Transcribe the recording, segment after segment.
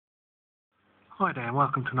Hi there and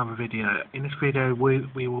welcome to another video. In this video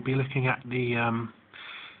we will be looking at the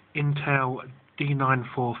Intel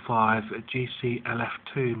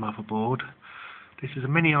D945GCLF2 motherboard. This is a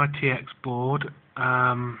Mini ITX board.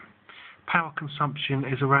 Power consumption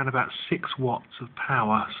is around about 6 watts of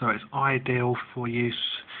power, so it's ideal for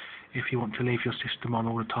use if you want to leave your system on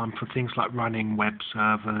all the time for things like running web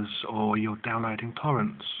servers or you're downloading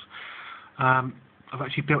torrents. I've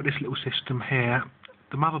actually built this little system here.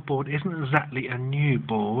 The motherboard isn't exactly a new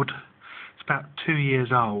board, it's about 2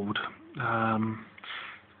 years old,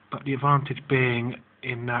 but the advantage being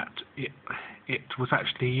in that it was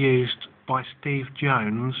actually used by Steve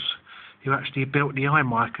Jones, who actually built the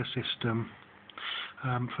iMica system.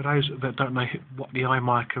 For those that don't know what the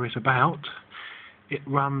iMica is about, it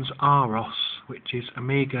runs AROS, which is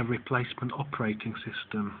Amiga Replacement Operating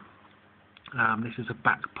System. This is a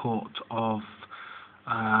back port of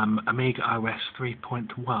Amiga OS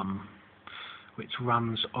 3.1, which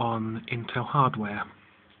runs on Intel hardware,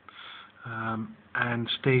 and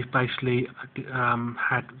Steve basically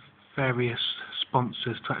had various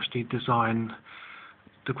sponsors to actually design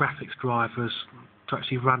the graphics drivers to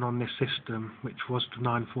actually run on this system, which was the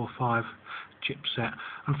 945 chipset.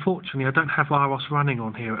 Unfortunately, I don't have AROS running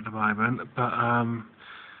on here at the moment, but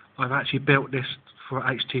I've actually built this for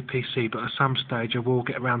HTPC, but at some stage I will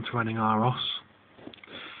get around to running AROS.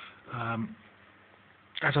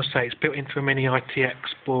 As I say, it's built into a Mini ITX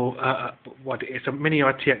board. It's a Mini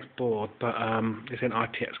ITX board, but it's an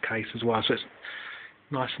ITX case as well, so it's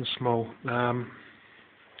nice and small. There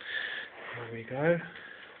we go.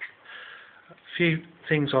 A few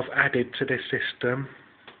things I've added to this system.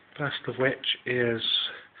 First of which is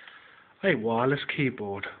a wireless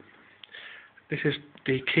keyboard. This is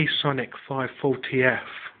the Keysonic 540F.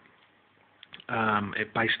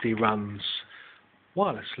 It basically runs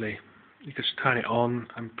wirelessly. You just turn it on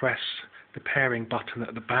and press the pairing button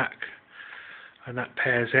at the back, and that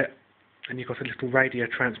pairs it, and you've got a little radio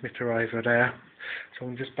transmitter over there, so I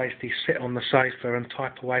can just basically sit on the sofa and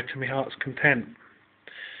type away to my heart's content.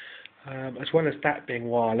 As well as that being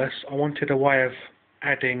wireless, I wanted a way of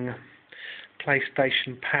adding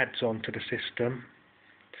PlayStation pads onto the system.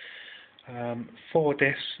 For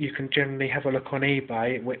this, you can generally have a look on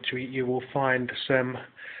eBay, which you will find some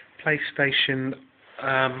PlayStation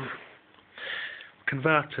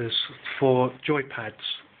converters for joypads,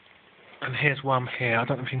 and here's one here. I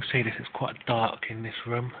don't know if you can see this, it's quite dark in this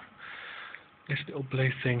room. This little blue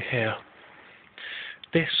thing here,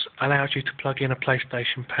 this allows you to plug in a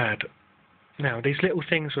PlayStation pad. Now these little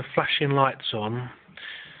things with flashing lights on,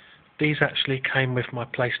 these actually came with my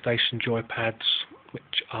PlayStation joypads,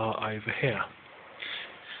 which are over here.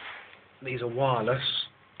 These are wireless.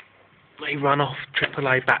 They run off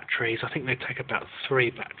AAA batteries. I think they take about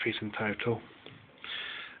 3 batteries in total.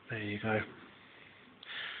 There you go.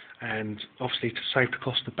 And obviously to save the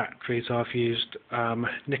cost of batteries, I've used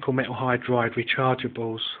nickel metal hydride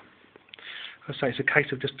rechargeables. As I say, it's a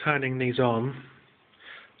case of just turning these on.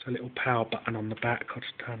 There's a little power button on the back. I'll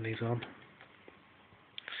just turn these on.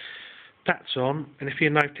 That's on, and if you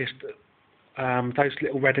noticed, those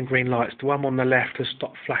little red and green lights, the one on the left has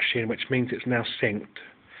stopped flashing, which means it's now synced.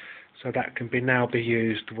 So that can now be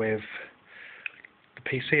used with the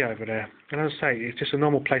PC over there. And as I say, it's just a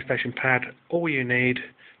normal PlayStation pad. All you need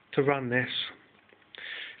to run this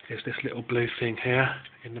is this little blue thing here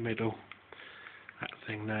in the middle, that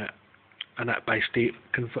thing there, and that basically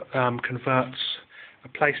converts a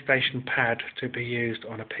PlayStation pad to be used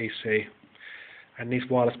on a PC. And these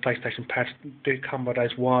wireless PlayStation pads do come with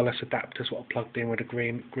those wireless adapters that are plugged in with the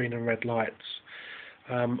green and red lights.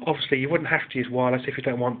 Obviously you wouldn't have to use wireless if you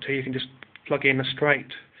don't want to. You can just plug in a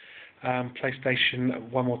straight PlayStation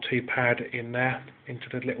 1 or 2 pad in there into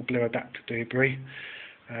the little blue adapter doobry,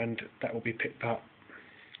 and that will be picked up.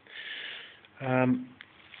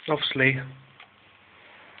 Obviously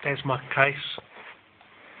there's my case.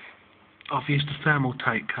 I've used a thermal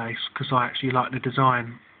take case because I actually like the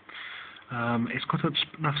design. It's got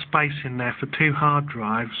enough space in there for 2 hard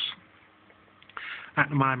drives. At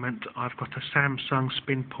the moment I've got a Samsung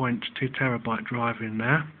SpinPoint 2 terabyte drive in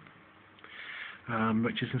there,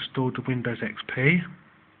 which is installed to Windows XP.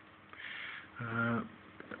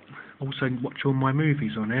 Also watch all my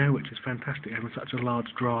movies on here, which is fantastic having such a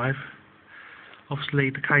large drive. Obviously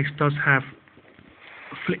the case does have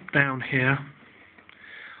a flip down here.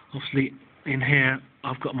 Obviously in here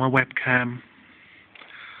I've got my webcam.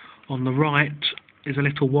 On the right is a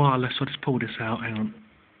little wireless. I'll just pull this out, hang on.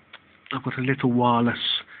 I've got a little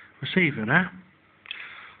wireless receiver there.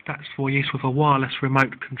 That's for use with a wireless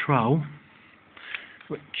remote control,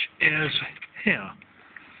 which is here.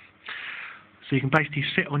 So you can basically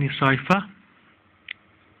sit on your sofa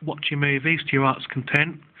watching movies to your heart's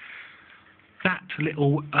content. That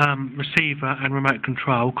little receiver and remote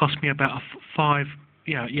control cost me about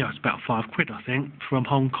it's about £5 I think, from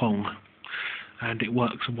Hong Kong, and it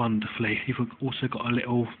works wonderfully. You've also got a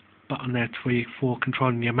little button there for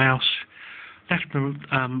controlling your mouse. Left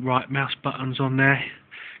and right mouse buttons on there.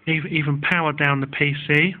 Even power down the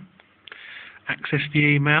PC, access the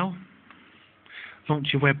email,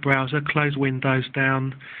 launch your web browser, close Windows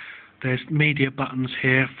down. There's media buttons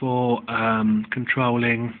here for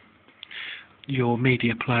controlling your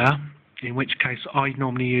media player, in which case I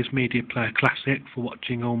normally use Media Player Classic for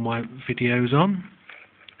watching all my videos on.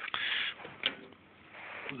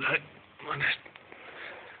 Let's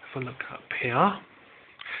have a look up here.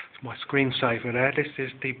 It's my screensaver there. This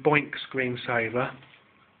is the Boink screensaver,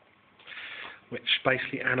 which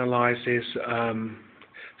basically analyses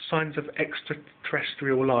signs of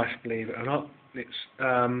extraterrestrial life, believe it or not. It's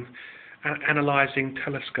analysing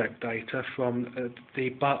telescope data from the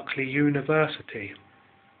Berkeley University.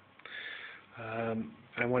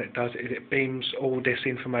 And what it does is it beams all this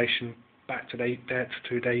information back to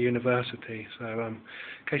their university. So in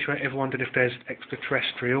case you ever wondered if there's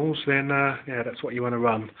extraterrestrials, then yeah, that's what you want to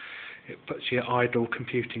run. It puts your idle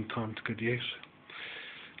computing time to good use.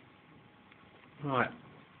 Right,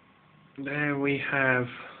 there we have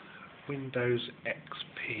Windows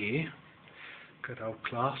XP. Good old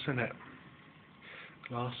class, isn't it?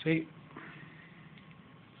 Classy.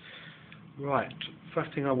 Right,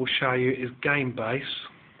 first thing I will show you is GameBase.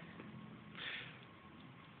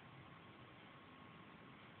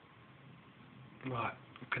 Right,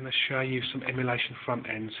 I'm going to show you some emulation front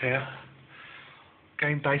ends here.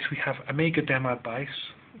 GameBase, we have Amiga Demo Base,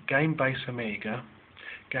 GameBase Amiga,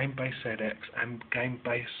 GameBase ZX, and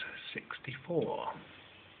GameBase 64.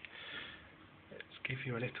 Let's give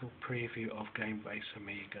you a little preview of GameBase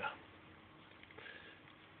Amiga.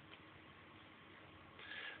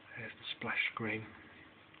 There's the splash screen.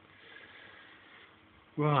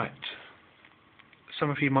 Right. Some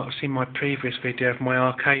of you might have seen my previous video of my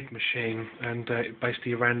arcade machine, and it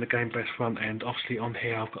basically ran the GameBase front end. Obviously on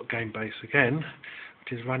here I've got GameBase again,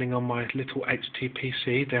 which is running on my little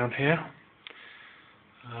HTPC down here.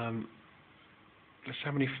 There's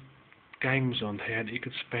so many games on here that you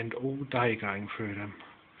could spend all day going through them.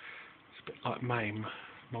 It's a bit like MAME,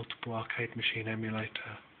 Multiple Arcade Machine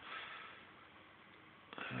Emulator.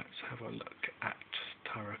 Let's have a look at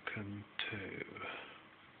Turrican 2.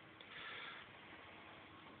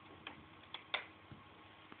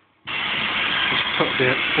 Just put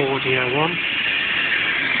the audio on.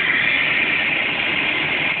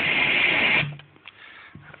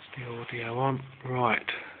 That's the audio on. Right.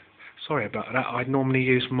 Sorry about that. I'd normally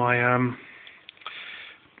use my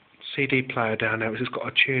CD player down there, which has got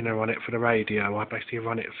a tuner on it for the radio. I basically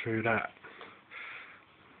run it through that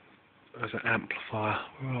as an amplifier.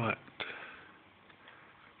 Right.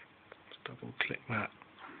 Let's double click that.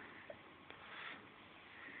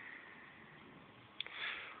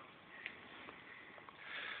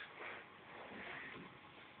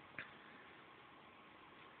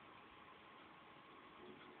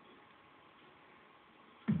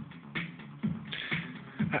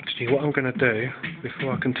 Actually, what I'm going to do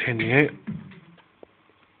before I continue, I'm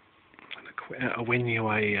going to quit out of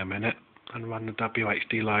WinUAE a minute and run the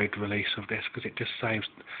WHD load release of this, because it just saves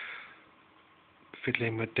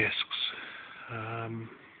fiddling with discs.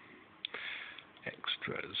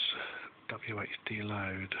 Extras, WHD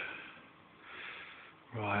load.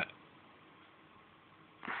 Right.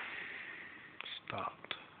 Start.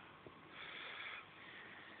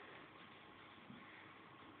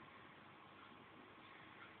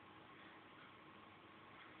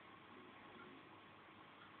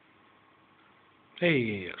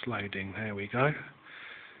 Hey, it's loading. There we go.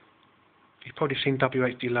 You've probably seen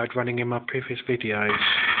WHD load running in my previous videos.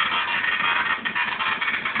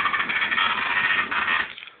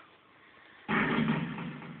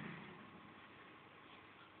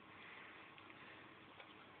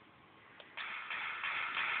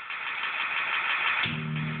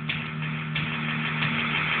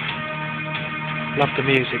 Love the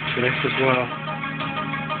music for this as well.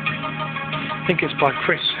 I think it's by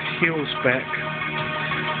Chris Hulsbeck.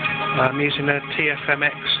 Using a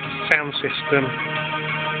TFMX sound system,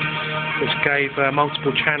 which gave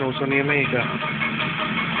multiple channels on the Amiga.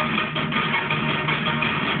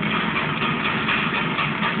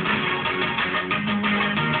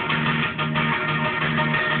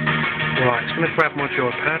 Right, so I'm going to grab my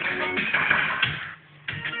joypad.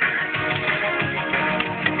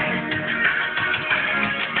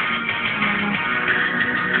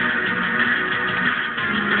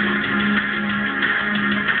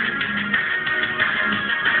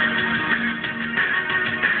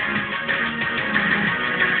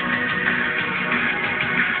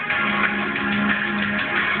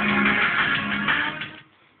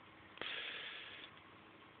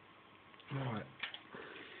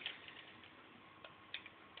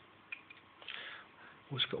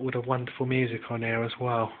 Also got all the wonderful music on here as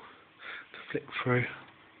well to flick through.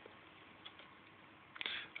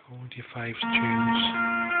 All your faves tunes.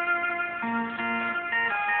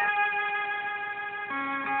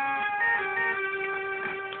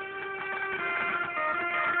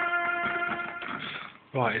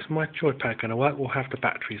 Right, is my joypad going to work? We'll have the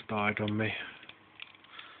batteries died on me.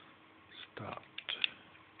 Start.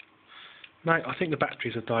 No, I think the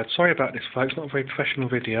batteries have died. Sorry about this, folks. Not a very professional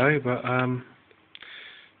video, but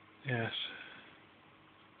yes,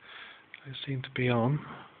 they seem to be on.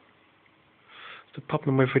 The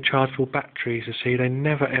problem with rechargeable batteries, you see, they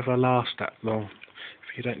never ever last that long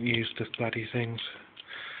if you don't use the bloody things.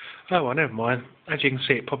 Oh well, never mind. As you can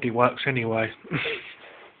see, it probably works anyway.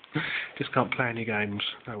 Just can't play any games.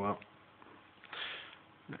 Oh well.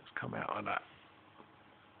 Let's come out of that.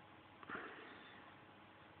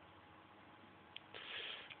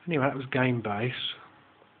 Anyway, that was game base.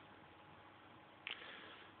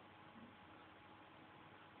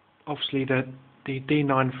 Obviously the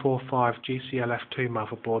D945GCLF2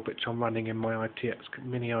 motherboard, which I'm running in my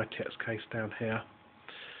Mini ITX case down here,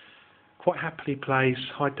 quite happily plays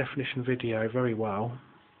high definition video very well.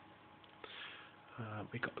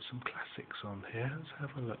 We got some classics on here. Let's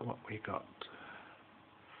have a look what we got.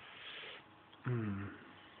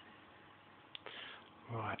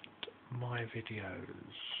 Right, my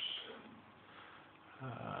videos.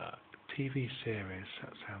 TV series,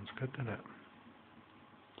 that sounds good, doesn't it?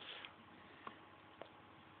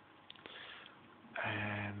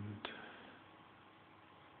 And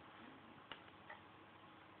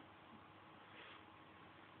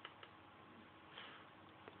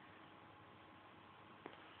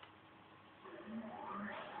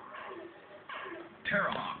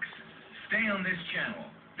Terrahawks, stay on this channel.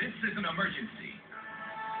 This is an emergency.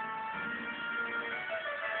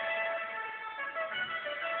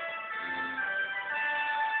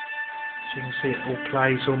 as you can see, it all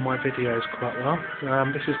plays all my videos quite well.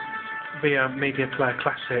 This is via Media Player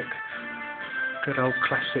Classic, good old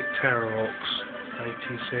classic Terrahawks 80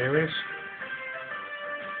 series.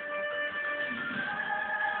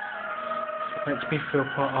 It makes me feel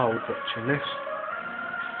quite old watching this.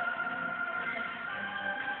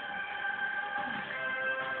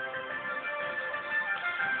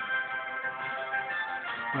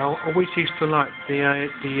 Well, I always used to like the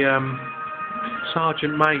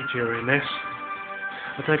Sergeant Major in this.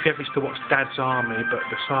 I don't know if you ever used to watch Dad's Army, but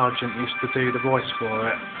the Sergeant used to do the voice for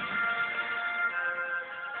it.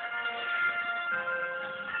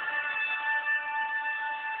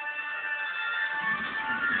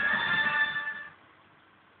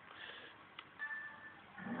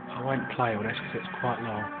 I won't play all this because it's quite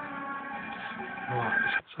long.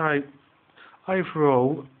 Right, so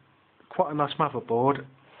overall, quite a nice motherboard.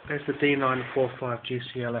 There's the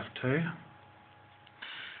D945GCLF2.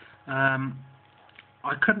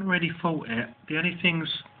 I couldn't really fault it. The only things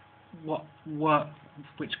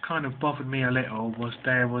which kind of bothered me a little was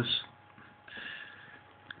there was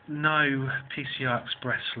no PCI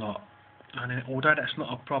Express slot. And although that's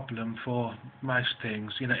not a problem for most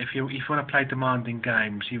things, you know, if you want to play demanding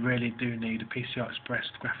games, you really do need a PCI Express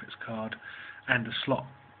graphics card and a slot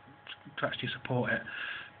to actually support it.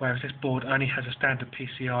 Whereas this board only has a standard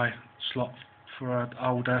PCI slot for an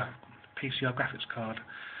older PCI graphics card.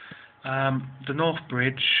 The North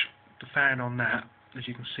Bridge, the fan on that, as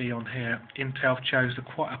you can see on here, Intel chose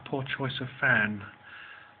quite a poor choice of fan.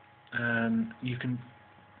 You can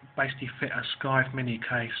basically fit a Skype mini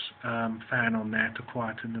case fan on there to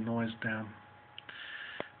quieten the noise down.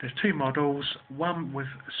 There's two models, one with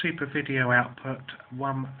super video output,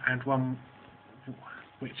 one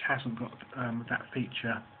which hasn't got that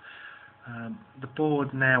feature. The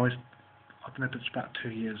board now is, I don't know if it's about 2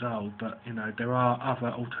 years old, but you know there are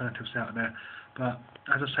other alternatives out there. But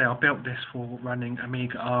as I say, I built this for running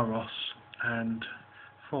Amiga Aros, and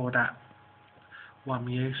for that one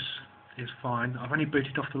use is fine. I've only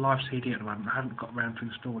booted off the live CD at the moment. I haven't got around to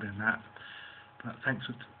installing that. But thanks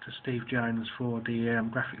to Steve Jones for the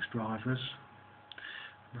graphics drivers.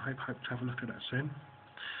 I hope to have a look at that soon.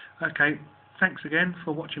 Okay, thanks again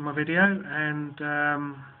for watching my video, and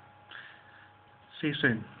see you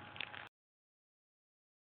soon.